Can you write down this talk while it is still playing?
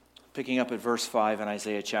Picking up at verse 5 in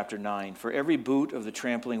Isaiah chapter 9. For every boot of the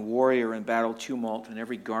trampling warrior in battle tumult and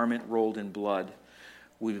every garment rolled in blood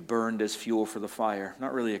will be burned as fuel for the fire.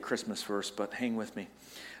 Not really a Christmas verse, but hang with me.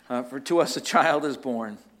 For to us a child is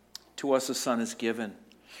born, to us a son is given,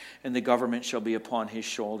 and the government shall be upon his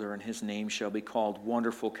shoulder, and his name shall be called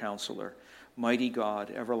Wonderful Counselor, Mighty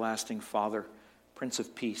God, Everlasting Father, Prince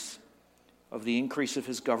of Peace. Of the increase of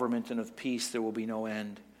his government and of peace there will be no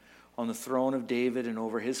end. On the throne of David and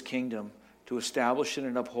over his kingdom, to establish it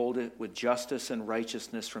and uphold it with justice and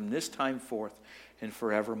righteousness from this time forth and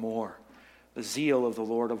forevermore. The zeal of the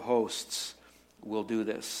Lord of hosts will do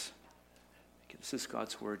this. This is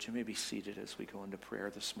God's word. You may be seated as we go into prayer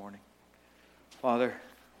this morning. Father,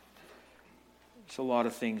 there's a lot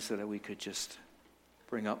of things that we could just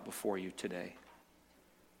bring up before you today.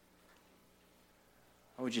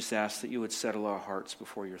 I would just ask that you would settle our hearts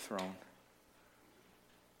before your throne.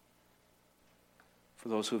 For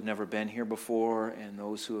those who have never been here before and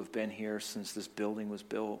those who have been here since this building was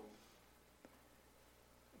built,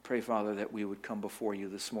 pray, Father, that we would come before you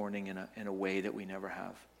this morning in a way that we never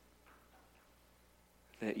have.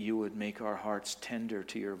 That you would make our hearts tender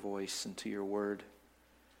to your voice and to your word.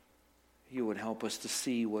 You would help us to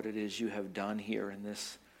see what it is you have done here in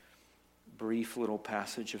this brief little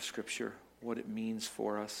passage of Scripture, what it means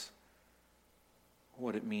for us,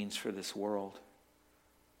 what it means for this world.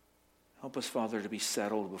 Help us, Father, to be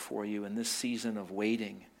settled before you in this season of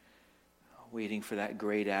waiting for that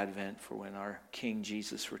great advent for when our King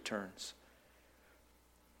Jesus returns.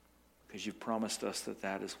 Because you've promised us that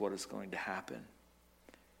that is what is going to happen.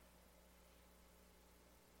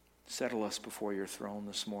 Settle us before your throne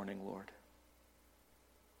this morning, Lord.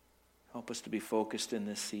 Help us to be focused in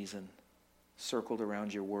this season, circled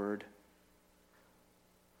around your word,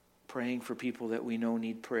 praying for people that we know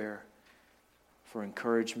need prayer, for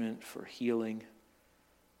encouragement, for healing,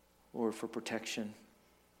 Lord, for protection.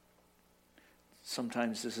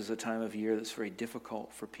 Sometimes this is a time of year that's very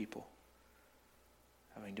difficult for people,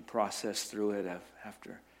 having to process through it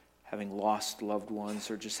after having lost loved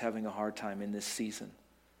ones or just having a hard time in this season.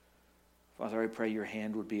 Father, I pray your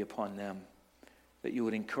hand would be upon them, that you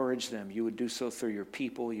would encourage them. You would do so through your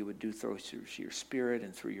people. You would do so through your Spirit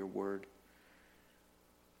and through your word.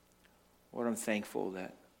 Lord, I'm thankful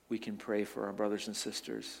that we can pray for our brothers and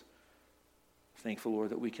sisters. I'm thankful, Lord,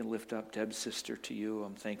 that we can lift up Deb's sister to you.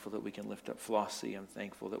 I'm thankful that we can lift up Flossie. I'm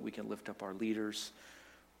thankful that we can lift up our leaders,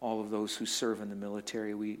 all of those who serve in the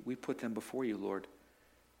military. We put them before you, Lord,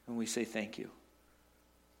 and we say thank you.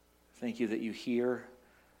 Thank you that you hear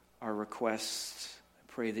our requests.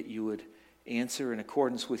 I pray that you would answer in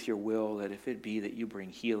accordance with your will, that if it be that you bring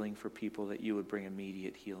healing for people, that you would bring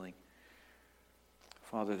immediate healing.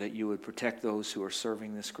 Father, that you would protect those who are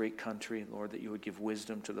serving this great country. Lord, that you would give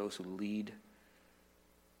wisdom to those who lead.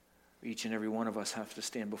 Each and every one of us have to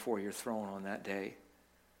stand before your throne on that day.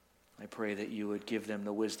 I pray that you would give them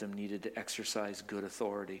the wisdom needed to exercise good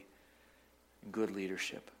authority and good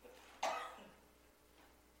leadership.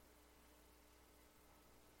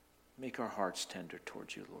 Make our hearts tender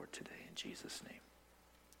towards you, Lord, today, in Jesus' name.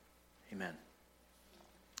 Amen.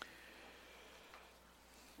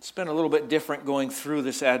 It's been a little bit different going through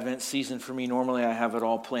this Advent season for me. Normally I have it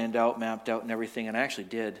all planned out, mapped out and everything, and I actually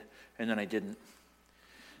did, and then I didn't.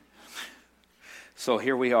 So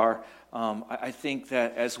here we are. I think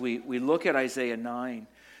that as we look at Isaiah 9,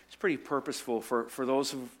 it's pretty purposeful. For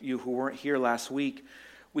those of you who weren't here last week,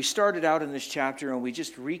 we started out in this chapter and we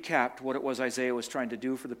just recapped what it was Isaiah was trying to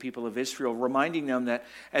do for the people of Israel, reminding them that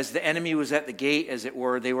as the enemy was at the gate, as it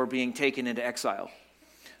were, they were being taken into exile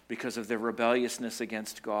because of their rebelliousness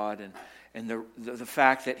against God and the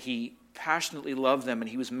fact that he passionately loved them and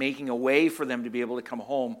he was making a way for them to be able to come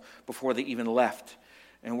home before they even left.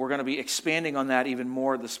 And we're going to be expanding on that even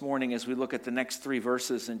more this morning as we look at the next 3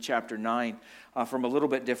 verses in chapter 9 from a little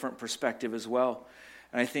bit different perspective as well.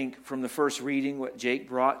 And I think from the first reading, what Jake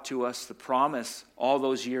brought to us, the promise all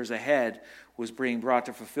those years ahead was being brought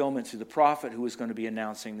to fulfillment through the prophet who was going to be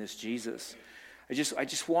announcing this Jesus. I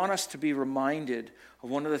just want us to be reminded of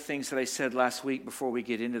one of the things that I said last week before we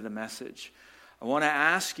get into the message. I want to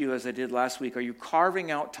ask you, as I did last week, are you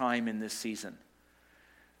carving out time in this season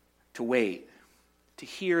to wait, to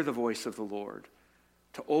hear the voice of the Lord,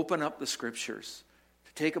 to open up the Scriptures,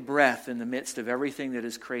 to take a breath in the midst of everything that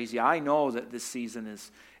is crazy? I know that this season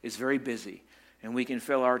is very busy, and we can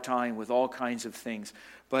fill our time with all kinds of things.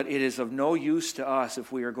 But it is of no use to us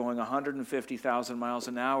if we are going 150,000 miles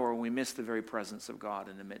an hour and we miss the very presence of God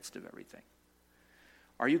in the midst of everything.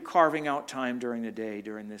 Are you carving out time during the day,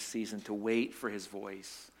 during this season, to wait for his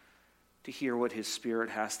voice, to hear what his Spirit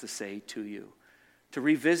has to say to you, to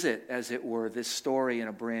revisit, as it were, this story in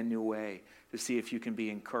a brand new way, to see if you can be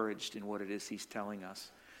encouraged in what it is he's telling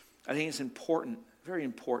us. I think it's important, very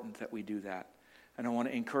important that we do that. And I want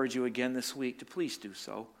to encourage you again this week to please do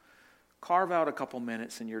so. Carve out a couple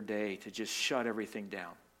minutes in your day to just shut everything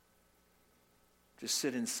down. Just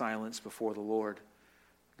sit in silence before the Lord.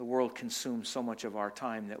 The world consumes so much of our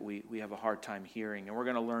time that we have a hard time hearing. And we're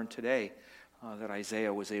going to learn today that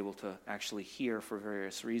Isaiah was able to actually hear for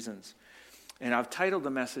various reasons. And I've titled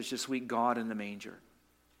the message this week, God in the Manger.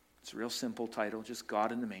 It's a real simple title, just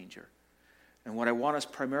God in the Manger. And what I want us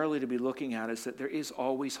primarily to be looking at is that there is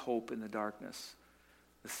always hope in the darkness.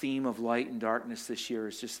 The theme of light and darkness this year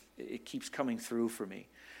is just, it keeps coming through for me.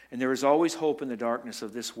 And there is always hope in the darkness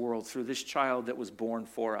of this world through this child that was born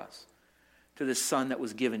for us, to this son that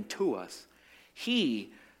was given to us.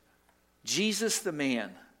 He, Jesus the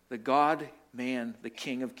man, the God-man, the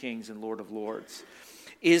King of kings and Lord of lords,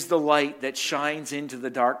 is the light that shines into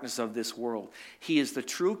the darkness of this world. He is the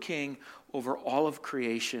true king over all of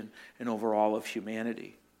creation and over all of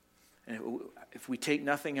humanity. And if we take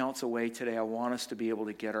nothing else away today, I want us to be able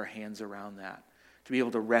to get our hands around that, to be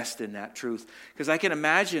able to rest in that truth. Because I can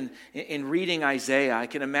imagine, in reading Isaiah, I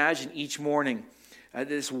can imagine each morning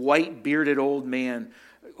this white bearded old man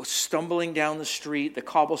stumbling down the street, the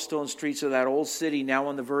cobblestone streets of that old city now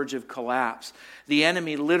on the verge of collapse. The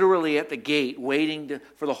enemy literally at the gate waiting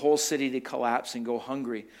for the whole city to collapse and go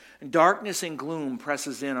hungry. And darkness and gloom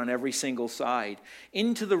presses in on every single side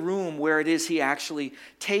into the room where it is he actually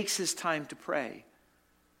takes his time to pray.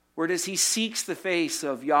 Where it is he seeks the face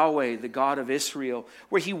of Yahweh, the God of Israel,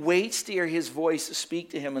 where he waits to hear his voice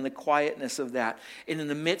speak to him in the quietness of that. And in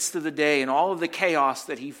the midst of the day and all of the chaos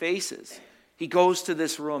that he faces, he goes to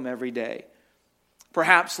this room every day.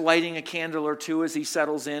 Perhaps lighting a candle or two as he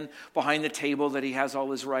settles in behind the table that he has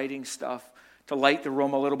all his writing stuff to light the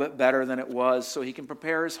room a little bit better than it was so he can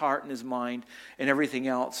prepare his heart and his mind and everything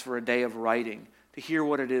else for a day of writing, to hear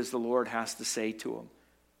what it is the Lord has to say to him.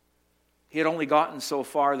 He had only gotten so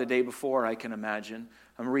far the day before, I can imagine.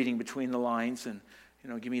 I'm reading between the lines and,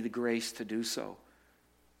 give me the grace to do so.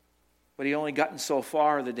 But he only gotten so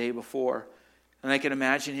far the day before. And I can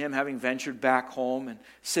imagine him having ventured back home and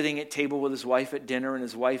sitting at table with his wife at dinner, and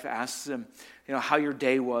his wife asks him, how your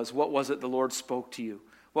day was. What was it the Lord spoke to you?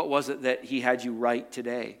 What was it that he had you write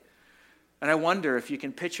today? And I wonder if you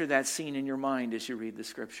can picture that scene in your mind as you read the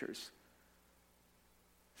scriptures.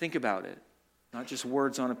 Think about it. Not just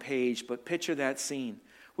words on a page, but picture that scene.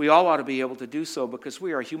 We all ought to be able to do so because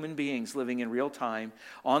we are human beings living in real time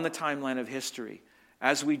on the timeline of history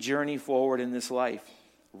as we journey forward in this life.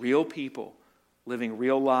 Real people living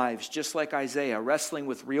real lives, just like Isaiah, wrestling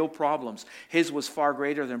with real problems. His was far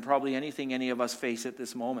greater than probably anything any of us face at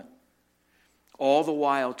this moment. All the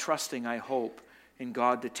while trusting, I hope, in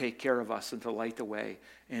God to take care of us and to light the way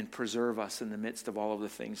and preserve us in the midst of all of the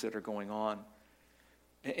things that are going on.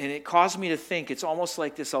 And it caused me to think, it's almost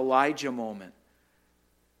like this Elijah moment.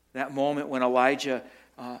 That moment when Elijah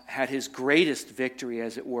had his greatest victory,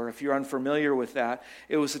 as it were. If you're unfamiliar with that,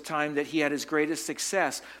 it was a time that he had his greatest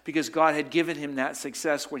success because God had given him that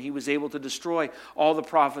success when he was able to destroy all the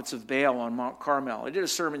prophets of Baal on Mount Carmel. I did a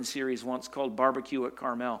sermon series once called Barbecue at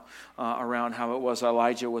Carmel around how it was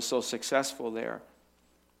Elijah was so successful there.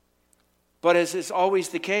 But as is always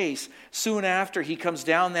the case, soon after he comes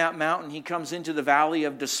down that mountain, he comes into the valley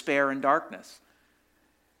of despair and darkness.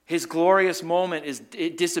 His glorious moment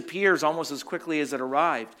it disappears almost as quickly as it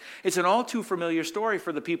arrived. It's an all too familiar story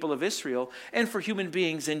for the people of Israel and for human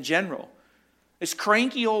beings in general. This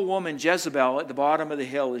cranky old woman, Jezebel, at the bottom of the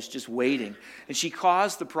hill is just waiting. And she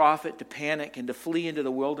caused the prophet to panic and to flee into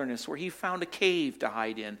the wilderness where he found a cave to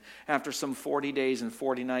hide in after some 40 days and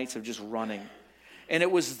 40 nights of just running. And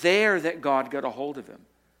it was there that God got a hold of him,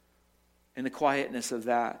 in the quietness of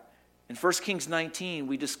that. In 1 Kings 19,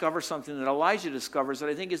 we discover something that Elijah discovers that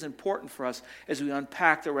I think is important for us as we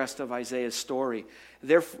unpack the rest of Isaiah's story.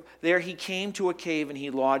 There he came to a cave and he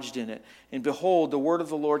lodged in it. And behold, the word of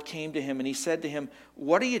the Lord came to him, and he said to him,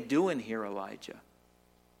 "What are you doing here, Elijah?"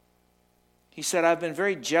 He said, "I've been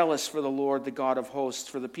very jealous for the Lord, the God of hosts,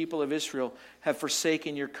 for the people of Israel have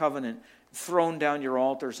forsaken your covenant, thrown down your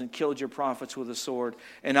altars and killed your prophets with a sword.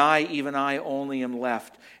 And I, even I only am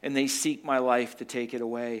left, and they seek my life to take it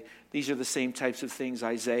away." These are the same types of things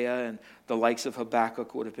Isaiah and the likes of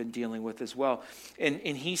Habakkuk would have been dealing with as well. And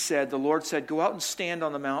he said, the Lord said, "Go out and stand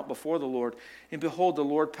on the mount before the Lord." And behold, the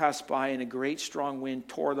Lord passed by, and a great strong wind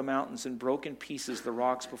tore the mountains and broke in pieces the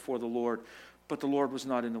rocks before the Lord. But the Lord was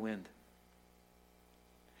not in the wind.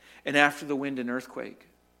 And after the wind, an earthquake.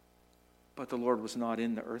 But the Lord was not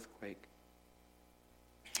in the earthquake.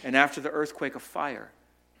 And after the earthquake, a fire.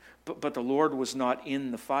 but the Lord was not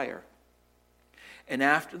in the fire. And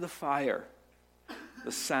after the fire,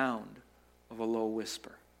 the sound of a low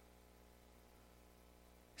whisper.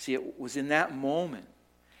 See, it was in that moment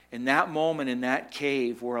in that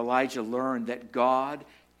cave where Elijah learned that God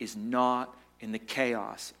is not in the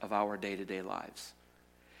chaos of our day-to-day lives.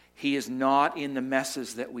 He is not in the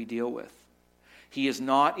messes that we deal with. He is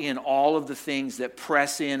not in all of the things that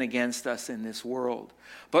press in against us in this world,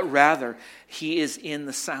 but rather he is in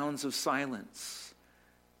the sounds of silence,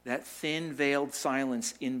 that thin veiled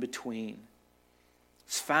silence in between.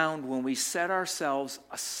 It's found when we set ourselves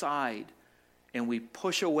aside and we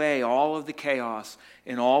push away all of the chaos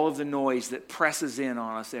and all of the noise that presses in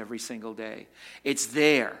on us every single day. It's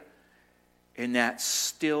there in that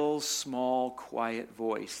still, small, quiet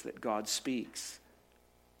voice that God speaks.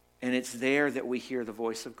 And it's there that we hear the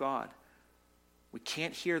voice of God. We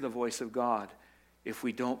can't hear the voice of God if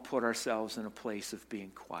we don't put ourselves in a place of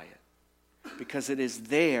being quiet. Because it is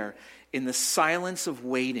there in the silence of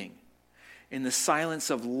waiting, in the silence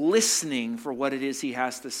of listening for what it is he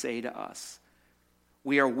has to say to us.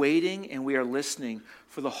 We are waiting and we are listening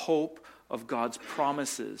for the hope of God's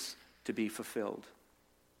promises to be fulfilled.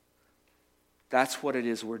 That's what it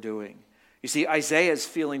is we're doing. You see, Isaiah is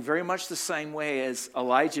feeling very much the same way as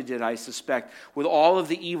Elijah did, I suspect, with all of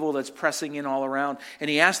the evil that's pressing in all around. And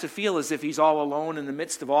he has to feel as if he's all alone in the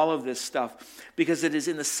midst of all of this stuff, because it is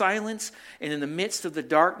in the silence and in the midst of the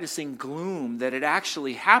darkness and gloom that it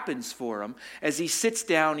actually happens for him. As he sits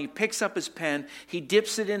down, he picks up his pen, he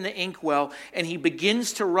dips it in the inkwell, and he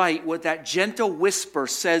begins to write what that gentle whisper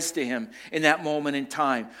says to him in that moment in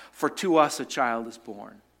time. For to us a child is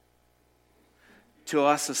born. To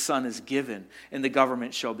us a son is given, and the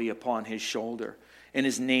government shall be upon his shoulder. And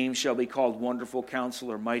his name shall be called Wonderful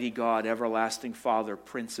Counselor, Mighty God, Everlasting Father,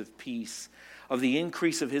 Prince of Peace. Of the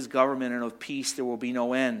increase of his government and of peace there will be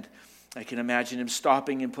no end. I can imagine him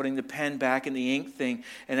stopping and putting the pen back in the ink thing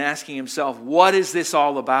and asking himself, what is this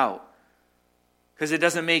all about? Because it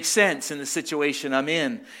doesn't make sense in the situation I'm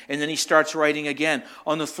in. And then he starts writing again.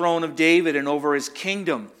 On the throne of David and over his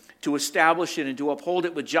kingdom, to establish it and to uphold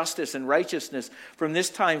it with justice and righteousness from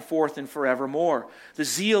this time forth and forevermore. The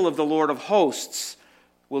zeal of the Lord of hosts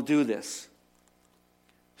will do this.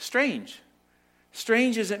 Strange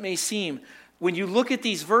as it may seem, when you look at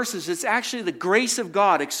these verses, it's actually the grace of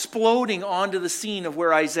God exploding onto the scene of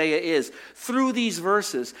where Isaiah is through these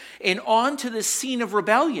verses and onto the scene of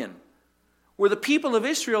rebellion, where the people of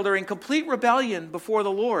Israel are in complete rebellion before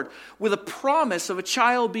the Lord, with a promise of a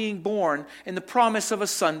child being born and the promise of a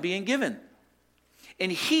son being given.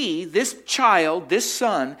 And he, this child, this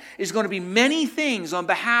son, is going to be many things on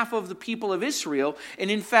behalf of the people of Israel,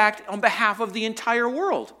 and in fact, on behalf of the entire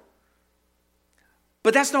world.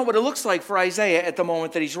 But that's not what it looks like for Isaiah at the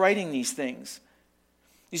moment that he's writing these things.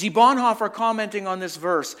 You see, Bonhoeffer, commenting on this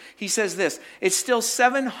verse, he says this: it's still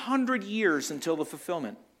 700 years until the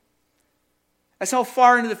fulfillment. That's how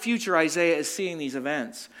far into the future Isaiah is seeing these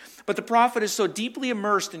events. But the prophet is so deeply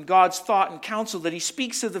immersed in God's thought and counsel that he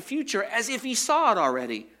speaks of the future as if he saw it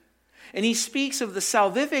already. And he speaks of the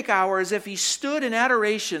salvific hour as if he stood in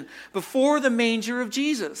adoration before the manger of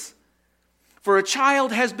Jesus. For a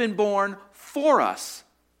child has been born for us.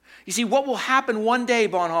 You see, what will happen one day,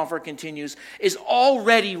 Bonhoeffer continues, is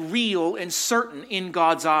already real and certain in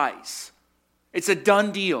God's eyes. It's a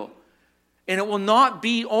done deal. And it will not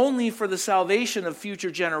be only for the salvation of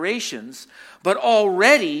future generations, but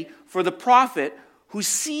already for the prophet who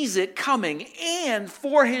sees it coming, and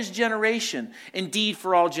for his generation, indeed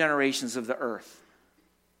for all generations of the earth.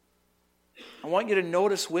 I want you to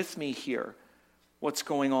notice with me here what's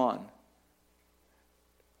going on.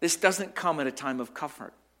 This doesn't come at a time of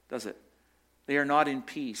comfort, does it? They are not in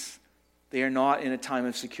peace. They are not in a time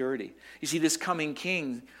of security. You see, this coming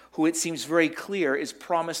king, who it seems very clear is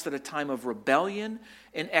promised at a time of rebellion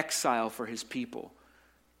and exile for his people.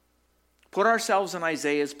 Put ourselves in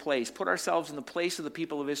Isaiah's place. Put ourselves in the place of the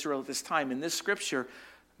people of Israel at this time. And this scripture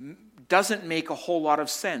doesn't make a whole lot of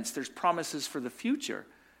sense. There's promises for the future,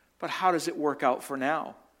 but how does it work out for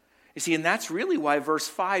now? You see, and that's really why verse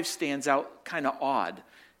 5 stands out kind of odd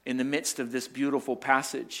in the midst of this beautiful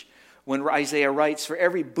passage. When Isaiah writes, for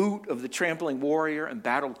every boot of the trampling warrior and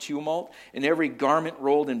battle tumult, and every garment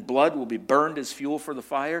rolled in blood will be burned as fuel for the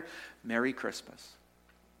fire. Merry Christmas.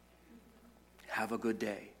 Have a good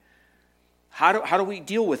day. How do we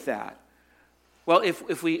deal with that? Well,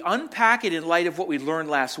 if we unpack it in light of what we learned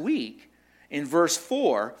last week, in verse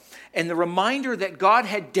 4, and the reminder that God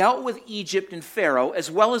had dealt with Egypt and Pharaoh,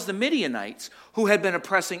 as well as the Midianites, who had been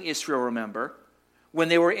oppressing Israel, remember, when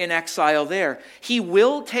they were in exile there. He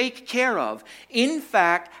will take care of, in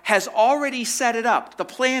fact, has already set it up. The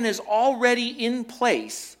plan is already in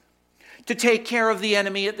place to take care of the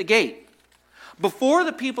enemy at the gate. Before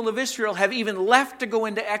the people of Israel have even left to go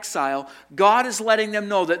into exile, God is letting them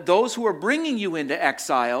know that those who are bringing you into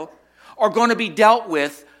exile are going to be dealt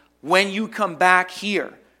with when you come back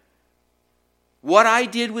here. What I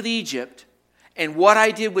did with Egypt and what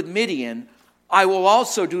I did with Midian, I will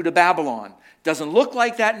also do to Babylon. Doesn't look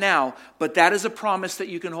like that now, but that is a promise that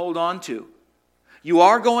you can hold on to. You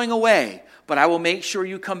are going away, but I will make sure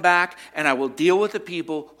you come back, and I will deal with the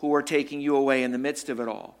people who are taking you away in the midst of it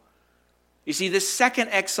all. You see, this second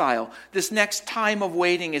exile, this next time of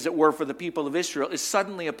waiting, as it were, for the people of Israel, is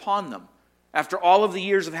suddenly upon them after all of the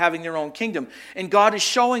years of having their own kingdom. And God is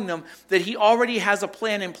showing them that he already has a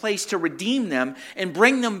plan in place to redeem them and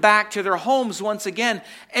bring them back to their homes once again,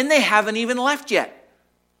 and they haven't even left yet.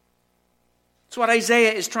 That's what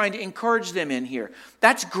Isaiah is trying to encourage them in here.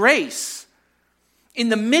 That's grace. In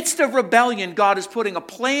the midst of rebellion, God is putting a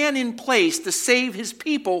plan in place to save his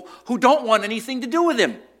people who don't want anything to do with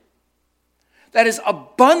him. That is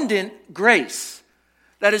abundant grace.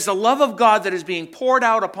 That is the love of God that is being poured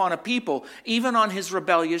out upon a people, even on his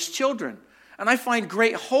rebellious children. And I find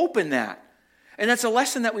great hope in that. And that's a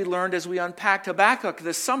lesson that we learned as we unpacked Habakkuk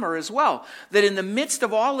this summer as well. That in the midst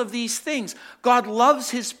of all of these things, God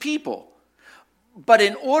loves his people. But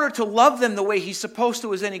in order to love them the way he's supposed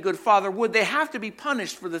to, as any good father would, they have to be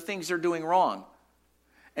punished for the things they're doing wrong.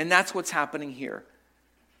 And that's what's happening here.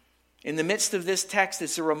 In the midst of this text,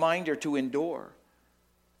 it's a reminder to endure,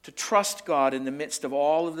 to trust God in the midst of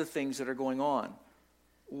all of the things that are going on.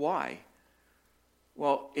 Why?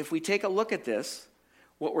 Well, if we take a look at this,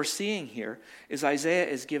 what we're seeing here is Isaiah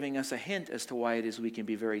is giving us a hint as to why it is we can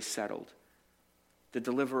be very settled. The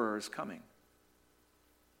deliverer is coming.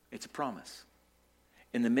 It's a promise.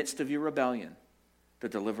 In the midst of your rebellion, the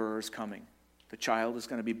deliverer is coming. The child is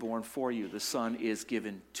going to be born for you. The son is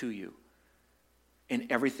given to you. And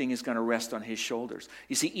everything is going to rest on his shoulders.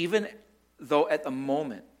 You see, even though at the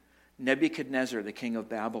moment, Nebuchadnezzar, the king of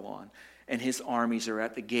Babylon, and his armies are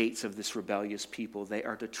at the gates of this rebellious people, they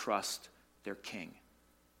are to trust their king.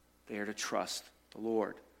 They are to trust the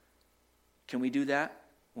Lord. Can we do that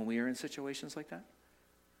when we are in situations like that?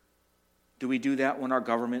 Do we do that when our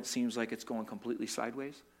government seems like it's going completely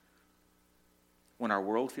sideways? When our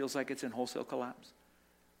world feels like it's in wholesale collapse?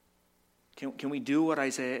 Can we do what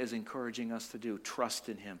Isaiah is encouraging us to do? Trust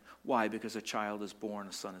in him. Why? Because a child is born,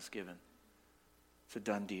 a son is given. It's a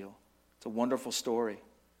done deal. It's a wonderful story.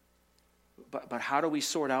 But how do we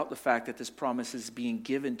sort out the fact that this promise is being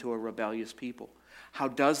given to a rebellious people? How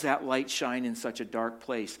does that light shine in such a dark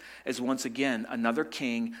place as once again another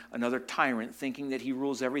king, another tyrant, thinking that he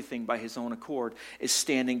rules everything by his own accord, is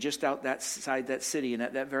standing just outside that city, and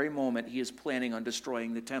at that very moment he is planning on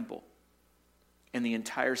destroying the temple and the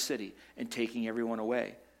entire city and taking everyone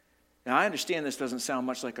away. Now, I understand this doesn't sound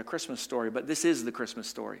much like a Christmas story, but this is the Christmas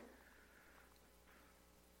story.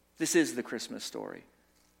 This is the Christmas story.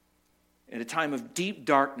 In a time of deep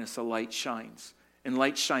darkness, a light shines. And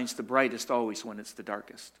light shines the brightest always when it's the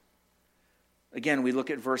darkest. Again, we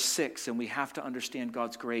look at verse 6, and we have to understand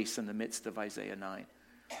God's grace in the midst of Isaiah 9.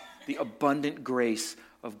 The abundant grace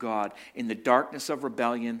of God. In the darkness of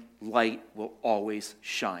rebellion, light will always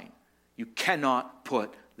shine. You cannot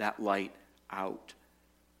put that light out.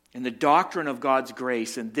 And the doctrine of God's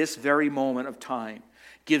grace in this very moment of time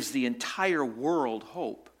gives the entire world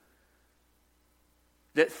hope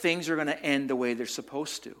that things are going to end the way they're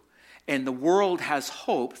supposed to. And the world has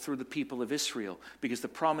hope through the people of Israel because the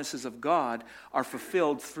promises of God are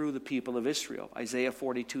fulfilled through the people of Israel. Isaiah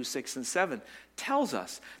 42, 6 and 7 tells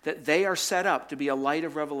us that they are set up to be a light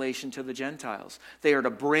of revelation to the Gentiles. They are to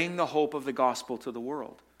bring the hope of the gospel to the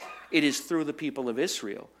world. It is through the people of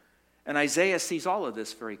Israel. And Isaiah sees all of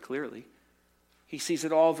this very clearly. He sees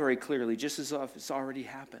it all very clearly, just as if it's already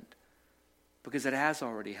happened. Because it has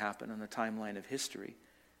already happened on the timeline of history.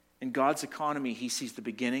 In God's economy, he sees the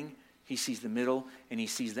beginning, he sees the middle, and he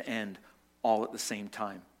sees the end all at the same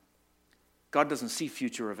time. God doesn't see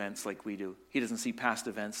future events like we do. He doesn't see past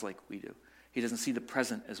events like we do. He doesn't see the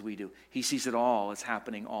present as we do. He sees it all as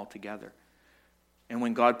happening all together. And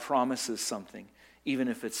when God promises something, even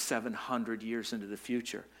if it's 700 years into the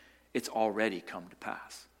future, it's already come to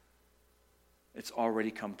pass. It's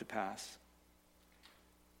already come to pass.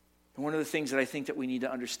 And one of the things that I think that we need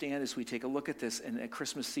to understand as we take a look at this in a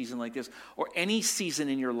Christmas season like this, or any season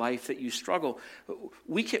in your life that you struggle,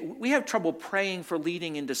 we have trouble praying for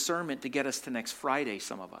leading and discernment to get us to next Friday,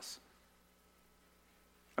 some of us.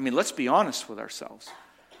 I mean, let's be honest with ourselves.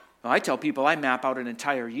 Well, I tell people I map out an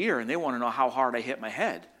entire year and they want to know how hard I hit my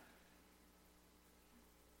head.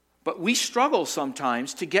 But we struggle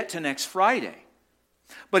sometimes to get to next Friday.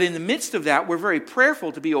 But in the midst of that, we're very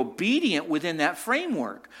prayerful to be obedient within that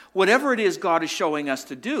framework, whatever it is God is showing us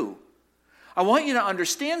to do. I want you to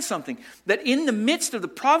understand something, that in the midst of the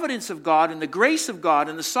providence of God and the grace of God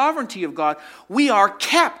and the sovereignty of God, we are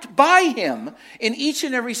kept by Him in each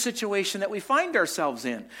and every situation that we find ourselves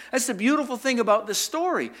in. That's the beautiful thing about this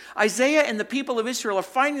story. Isaiah and the people of Israel are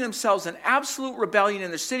finding themselves in absolute rebellion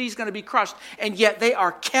and their city is going to be crushed, and yet they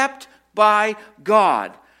are kept by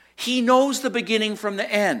God. He knows the beginning from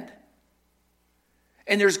the end.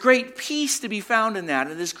 And there's great peace to be found in that,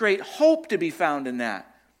 and there's great hope to be found in that.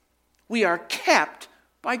 We are kept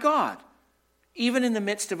by God, even in the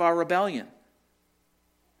midst of our rebellion.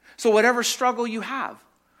 So whatever struggle you have,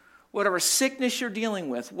 whatever sickness you're dealing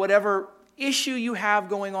with, whatever issue you have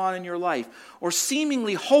going on in your life, or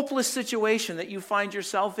seemingly hopeless situation that you find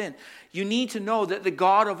yourself in, you need to know that the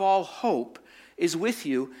God of all hope is with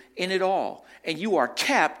you in it all, and you are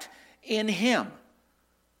kept in Him.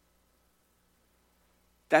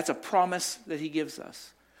 That's a promise that He gives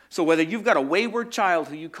us. So whether you've got a wayward child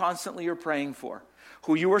who you constantly are praying for,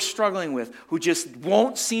 who you are struggling with, who just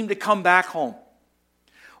won't seem to come back home,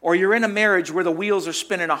 or you're in a marriage where the wheels are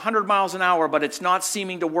spinning 100 miles an hour, but it's not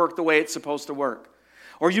seeming to work the way it's supposed to work,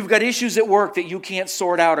 or you've got issues at work that you can't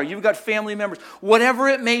sort out, or you've got family members, whatever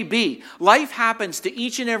it may be, life happens to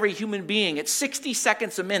each and every human being at 60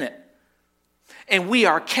 seconds a minute. And we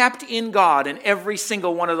are kept in God in every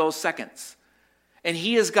single one of those seconds. And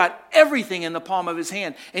He has got everything in the palm of His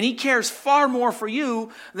hand. And He cares far more for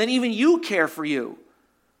you than even you care for you.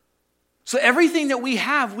 So everything that we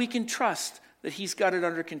have, we can trust that He's got it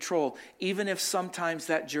under control, even if sometimes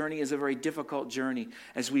that journey is a very difficult journey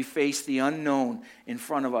as we face the unknown in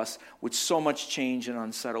front of us with so much change and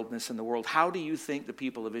unsettledness in the world. How do you think the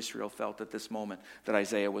people of Israel felt at this moment that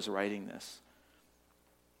Isaiah was writing this?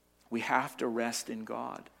 We have to rest in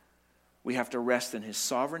God. We have to rest in His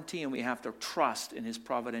sovereignty, and we have to trust in His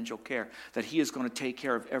providential care that He is going to take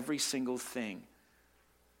care of every single thing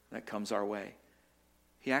that comes our way.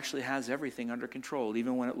 He actually has everything under control,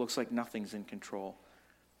 even when it looks like nothing's in control.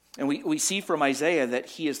 And we see from Isaiah that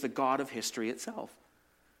He is the God of history itself.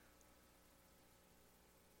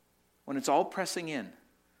 When it's all pressing in,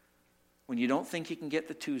 when you don't think you can get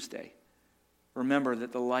to Tuesday, remember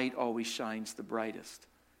that the light always shines the brightest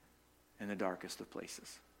in the darkest of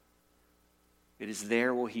places. It is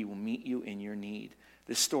there where He will meet you in your need.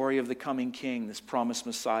 This story of the coming King, this promised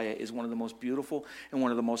Messiah, is one of the most beautiful and one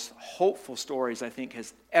of the most hopeful stories I think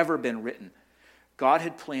has ever been written. God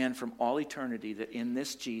had planned from all eternity that in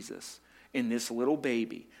this Jesus, in this little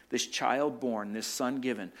baby, this child born, this son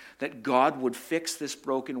given, that God would fix this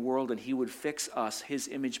broken world and He would fix us, His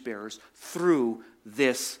image bearers, through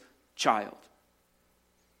this child.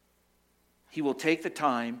 He will take the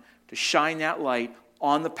time to shine that light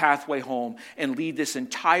on the pathway home and lead this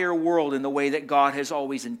entire world in the way that God has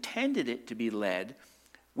always intended it to be led,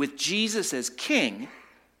 with Jesus as King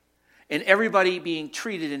and everybody being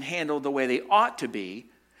treated and handled the way they ought to be.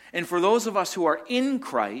 And for those of us who are in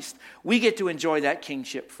Christ, we get to enjoy that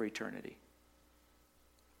kingship for eternity.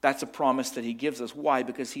 That's a promise that He gives us. Why?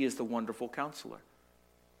 Because He is the wonderful Counselor.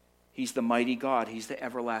 He's the mighty God. He's the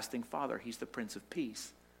everlasting Father. He's the Prince of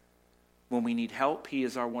Peace. When we need help, He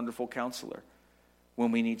is our wonderful Counselor.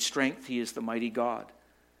 When we need strength, He is the mighty God.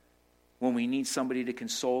 When we need somebody to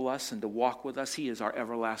console us and to walk with us, He is our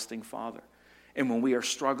everlasting Father. And when we are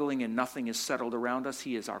struggling and nothing is settled around us,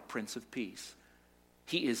 He is our Prince of Peace.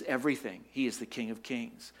 He is everything. He is the King of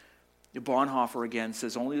Kings. Bonhoeffer again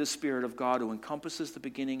says, only the Spirit of God, who encompasses the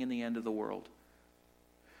beginning and the end of the world,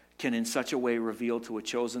 can in such a way reveal to a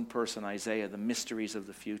chosen person, Isaiah, the mysteries of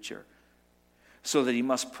the future, so that he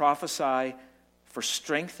must prophesy for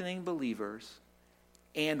strengthening believers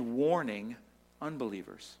and warning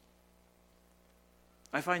unbelievers.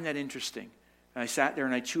 I find that interesting. And I sat there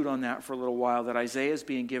and I chewed on that for a little while, that Isaiah is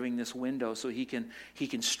being given this window so he can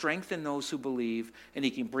strengthen those who believe and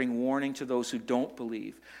he can bring warning to those who don't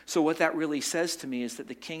believe. So what that really says to me is that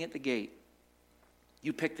the king at the gate,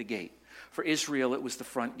 you pick the gate. For Israel, it was the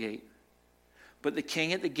front gate. But the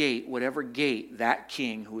king at the gate, whatever gate that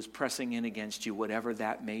king who is pressing in against you, whatever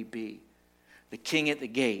that may be, the king at the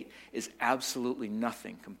gate is absolutely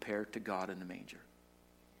nothing compared to God in the manger.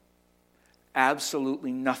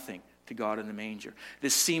 Absolutely nothing to God in the manger.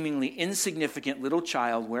 This seemingly insignificant little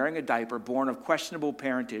child wearing a diaper, born of questionable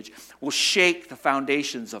parentage, will shake the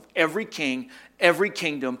foundations of every king, every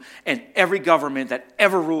kingdom, and every government that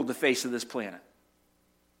ever ruled the face of this planet.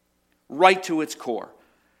 Right to its core.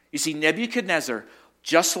 You see, Nebuchadnezzar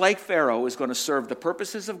just like Pharaoh is going to serve the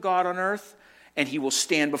purposes of God on earth, and he will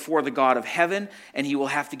stand before the God of heaven, and he will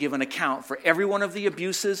have to give an account for every one of the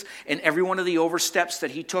abuses and every one of the oversteps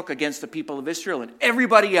that he took against the people of Israel and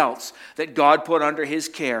everybody else that God put under his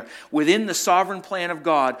care within the sovereign plan of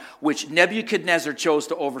God, which Nebuchadnezzar chose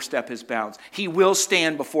to overstep his bounds. He will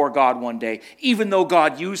stand before God one day, even though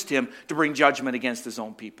God used him to bring judgment against his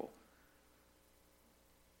own people.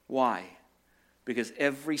 Why? Because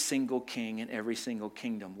every single king and every single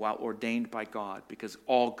kingdom, while ordained by God, because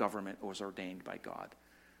all government was ordained by God.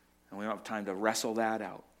 And we don't have time to wrestle that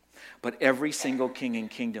out. But every single king and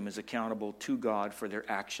kingdom is accountable to God for their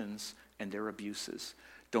actions and their abuses.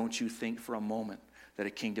 Don't you think for a moment that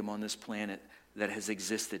a kingdom on this planet that has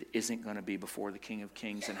existed isn't going to be before the King of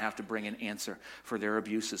Kings and have to bring an answer for their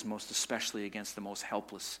abuses, most especially against the most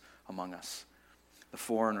helpless among us. The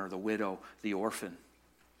foreigner, the widow, the orphan.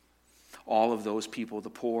 All of those people, the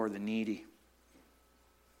poor, the needy.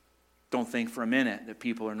 Don't think for a minute that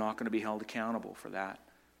people are not going to be held accountable for that.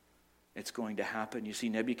 It's going to happen. You see,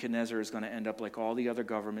 Nebuchadnezzar is going to end up like all the other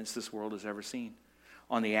governments this world has ever seen.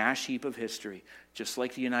 On the ash heap of history, just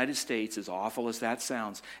like the United States, as awful as that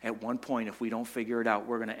sounds, at one point, if we don't figure it out,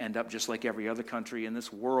 we're going to end up just like every other country in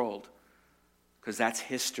this world. Because that's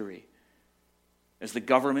history. As the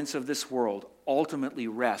governments of this world ultimately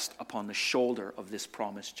rest upon the shoulder of this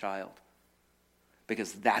promised child.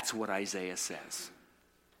 Because that's what Isaiah says.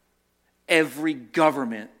 Every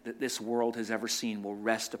government that this world has ever seen will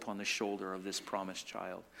rest upon the shoulder of this promised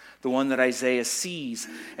child. The one that Isaiah sees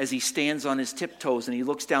as he stands on his tiptoes and he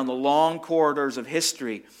looks down the long corridors of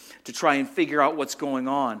history to try and figure out what's going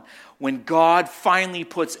on. When God finally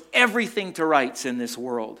puts everything to rights in this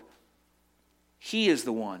world, he is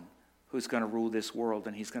the one who's going to rule this world,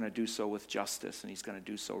 and he's going to do so with justice, and he's going to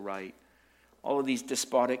do so right. All of these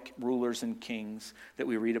despotic rulers and kings that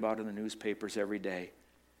we read about in the newspapers every day,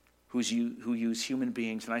 who use human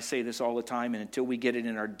beings, and I say this all the time, and until we get it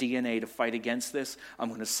in our DNA to fight against this, I'm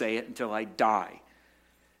going to say it until I die.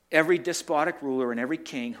 Every despotic ruler and every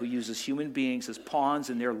king who uses human beings as pawns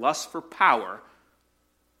in their lust for power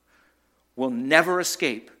will never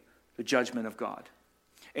escape the judgment of God.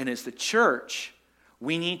 And as the church,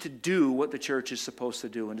 we need to do what the church is supposed to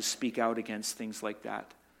do and to speak out against things like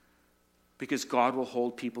that. Because God will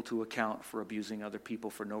hold people to account for abusing other people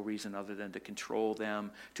for no reason other than to control them,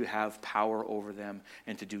 to have power over them,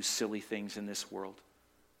 and to do silly things in this world.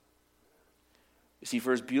 You see,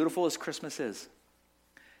 for as beautiful as Christmas is,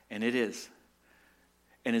 and it is,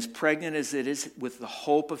 and as pregnant as it is with the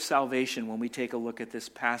hope of salvation when we take a look at this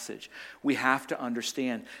passage, we have to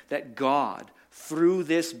understand that God, through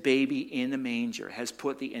this baby in the manger, has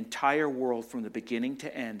put the entire world from the beginning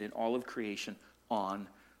to end in all of creation on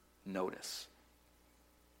notice.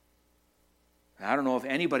 I don't know if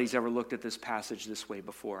anybody's ever looked at this passage this way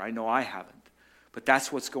before. I know I haven't. But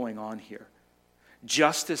that's what's going on here.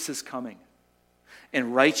 Justice is coming.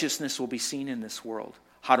 And righteousness will be seen in this world.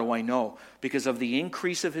 How do I know? Because of the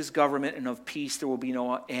increase of his government and of peace, there will be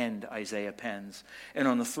no end, Isaiah pens. And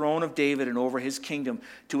on the throne of David and over his kingdom,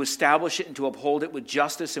 to establish it and to uphold it with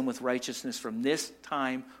justice and with righteousness from this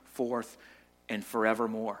time forth and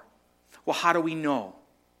forevermore. Well, how do we know?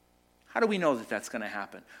 How do we know that that's going to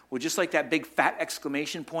happen? Well, just like that big fat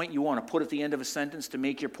exclamation point you want to put at the end of a sentence to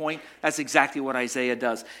make your point, that's exactly what Isaiah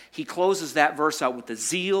does. He closes that verse out with the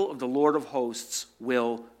zeal of the Lord of hosts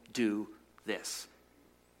will do this.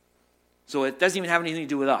 So it doesn't even have anything to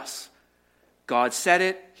do with us. God said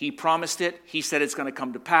it. He promised it. He said it's going to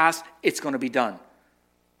come to pass. It's going to be done.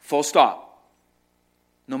 Full stop.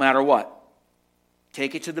 No matter what.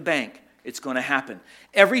 Take it to the bank. It's going to happen.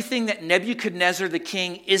 Everything that Nebuchadnezzar the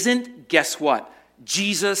king isn't, guess what?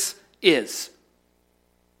 Jesus is.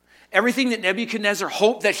 Everything that Nebuchadnezzar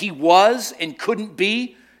hoped that he was and couldn't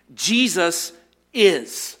be, Jesus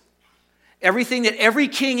is. Everything that every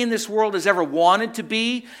king in this world has ever wanted to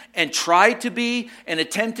be and tried to be and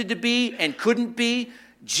attempted to be and couldn't be,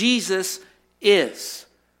 Jesus is.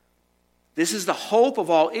 This is the hope of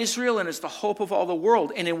all Israel, and it's the hope of all the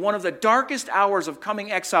world. And in one of the darkest hours of coming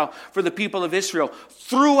exile for the people of Israel,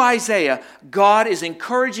 through Isaiah, God is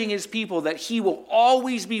encouraging his people that he will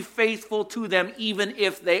always be faithful to them, even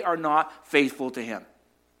if they are not faithful to him.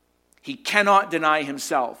 He cannot deny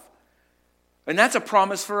himself. And that's a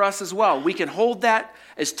promise for us as well. We can hold that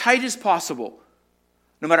as tight as possible.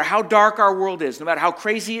 No matter how dark our world is, no matter how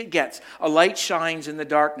crazy it gets, a light shines in the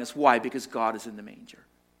darkness. Why? Because God is in the manger.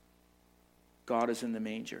 God is in the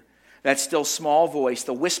manger. That still small voice,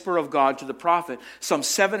 the whisper of God to the prophet, some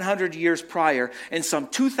 700 years prior and some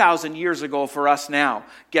 2,000 years ago for us now.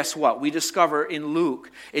 Guess what? We discover in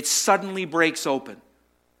Luke, it suddenly breaks open.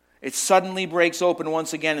 It suddenly breaks open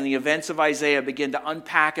once again, and the events of Isaiah begin to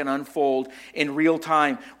unpack and unfold in real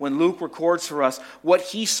time. When Luke records for us what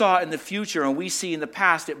he saw in the future and we see in the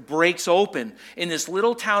past, it breaks open in this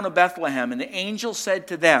little town of Bethlehem. And the angel said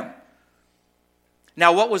to them,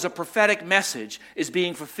 now what was a prophetic message is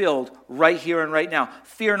being fulfilled right here and right now.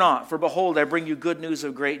 Fear not, for behold, I bring you good news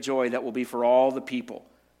of great joy that will be for all the people.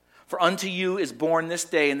 For unto you is born this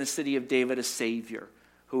day in the city of David a Savior,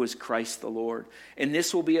 who is Christ the Lord. And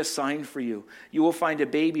this will be a sign for you. You will find a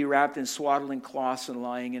baby wrapped in swaddling cloths and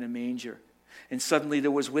lying in a manger. And suddenly there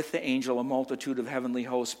was with the angel a multitude of heavenly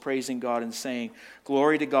hosts, praising God and saying,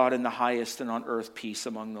 Glory to God in the highest, and on earth peace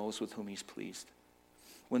among those with whom he's pleased.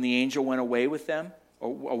 When the angel went away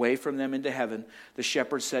from them into heaven, the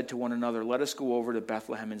shepherds said to one another, Let us go over to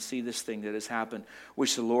Bethlehem and see this thing that has happened,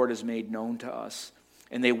 which the Lord has made known to us.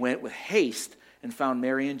 And they went with haste and found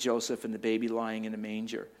Mary and Joseph and the baby lying in a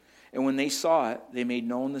manger. And when they saw it, they made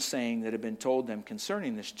known the saying that had been told them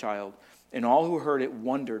concerning this child. And all who heard it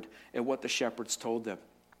wondered at what the shepherds told them.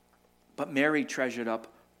 But Mary treasured up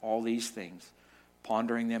all these things,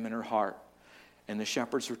 pondering them in her heart. And the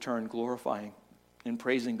shepherds returned, glorifying and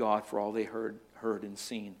praising God for all they heard and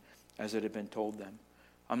seen, as it had been told them.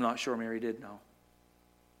 I'm not sure Mary did know.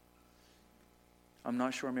 I'm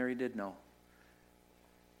not sure Mary did know.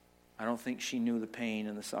 I don't think she knew the pain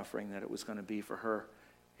and the suffering that it was going to be for her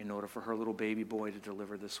in order for her little baby boy to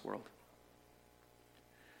deliver this world.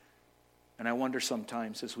 And I wonder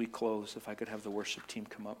sometimes as we close, if I could have the worship team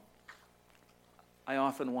come up. I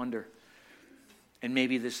often wonder, and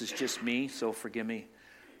maybe this is just me, so forgive me,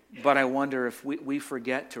 but I wonder if we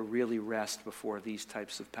forget to really rest before these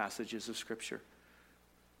types of passages of Scripture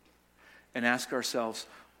and ask ourselves,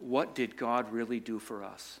 what did God really do for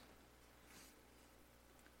us?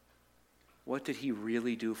 What did he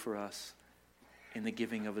really do for us in the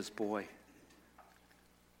giving of his boy?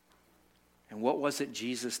 And what was it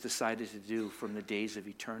Jesus decided to do from the days of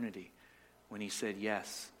eternity when he said,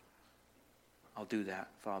 yes, I'll do that,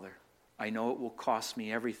 Father. I know it will cost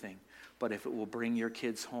me everything, but if it will bring your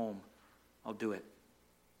kids home, I'll do it.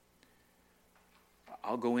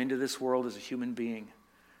 I'll go into this world as a human being.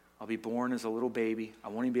 I'll be born as a little baby. I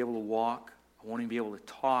won't even be able to walk. I won't even be able to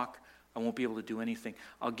talk. I won't be able to do anything.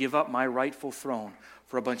 I'll give up my rightful throne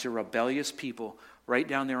for a bunch of rebellious people right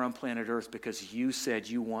down there on planet Earth because you said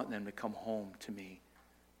you want them to come home to me.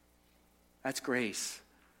 That's grace.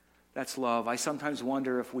 That's love. I sometimes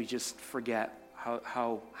wonder if we just forget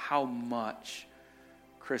how much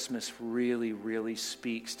Christmas really, really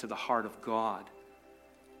speaks to the heart of God.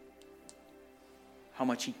 How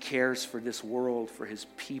much he cares for this world, for his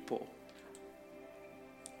people.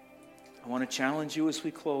 I want to challenge you as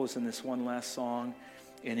we close in this one last song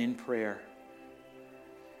and in prayer.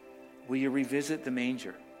 Will you revisit the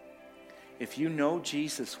manger? If you know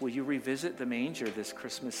Jesus, will you revisit the manger this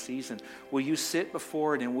Christmas season? Will you sit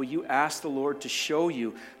before it and will you ask the Lord to show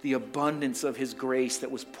you the abundance of his grace that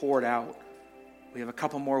was poured out? We have a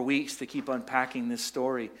couple more weeks to keep unpacking this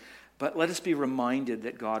story, but let us be reminded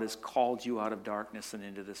that God has called you out of darkness and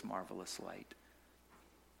into this marvelous light.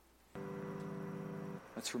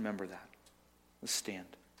 Let's remember that. Let's stand.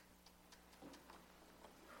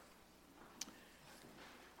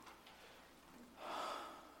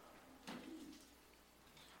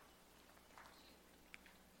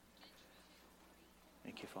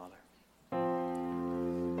 Thank you, Father.